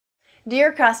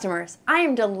Dear customers, I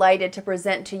am delighted to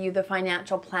present to you the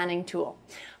financial planning tool.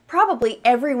 Probably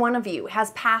every one of you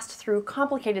has passed through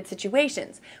complicated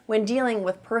situations when dealing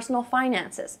with personal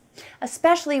finances,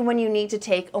 especially when you need to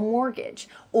take a mortgage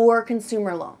or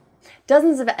consumer loan.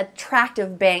 Dozens of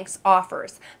attractive banks'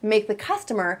 offers make the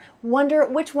customer wonder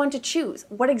which one to choose,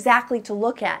 what exactly to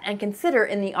look at and consider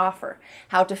in the offer,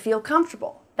 how to feel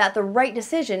comfortable that the right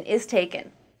decision is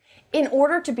taken. In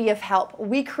order to be of help,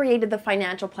 we created the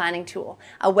Financial Planning Tool,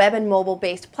 a web and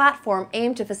mobile-based platform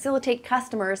aimed to facilitate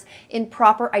customers in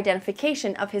proper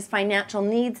identification of his financial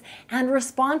needs and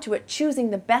respond to it, choosing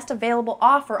the best available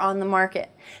offer on the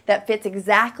market that fits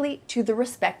exactly to the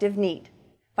respective need.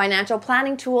 Financial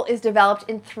Planning Tool is developed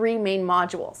in three main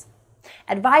modules.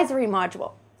 Advisory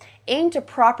module, aimed to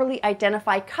properly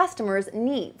identify customers'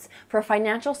 needs for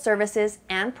financial services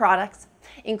and products,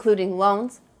 including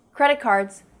loans, credit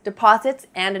cards, deposits,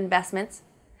 and investments.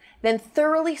 Then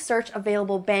thoroughly search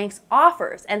available banks'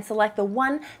 offers and select the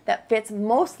one that fits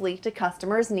mostly to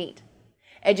customers' need.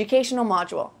 Educational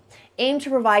module, aimed to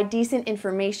provide decent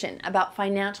information about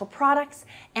financial products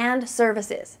and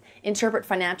services, interpret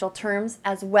financial terms,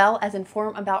 as well as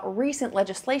inform about recent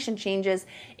legislation changes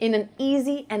in an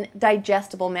easy and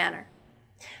digestible manner.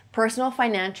 Personal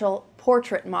financial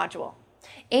portrait module,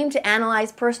 aimed to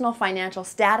analyze personal financial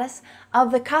status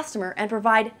of the customer and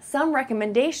provide some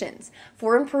recommendations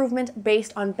for improvement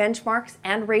based on benchmarks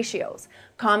and ratios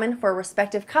common for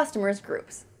respective customers'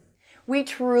 groups. We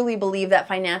truly believe that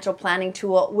Financial Planning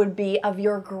Tool would be of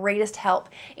your greatest help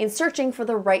in searching for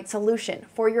the right solution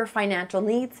for your financial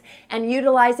needs and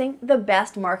utilizing the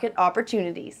best market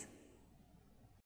opportunities.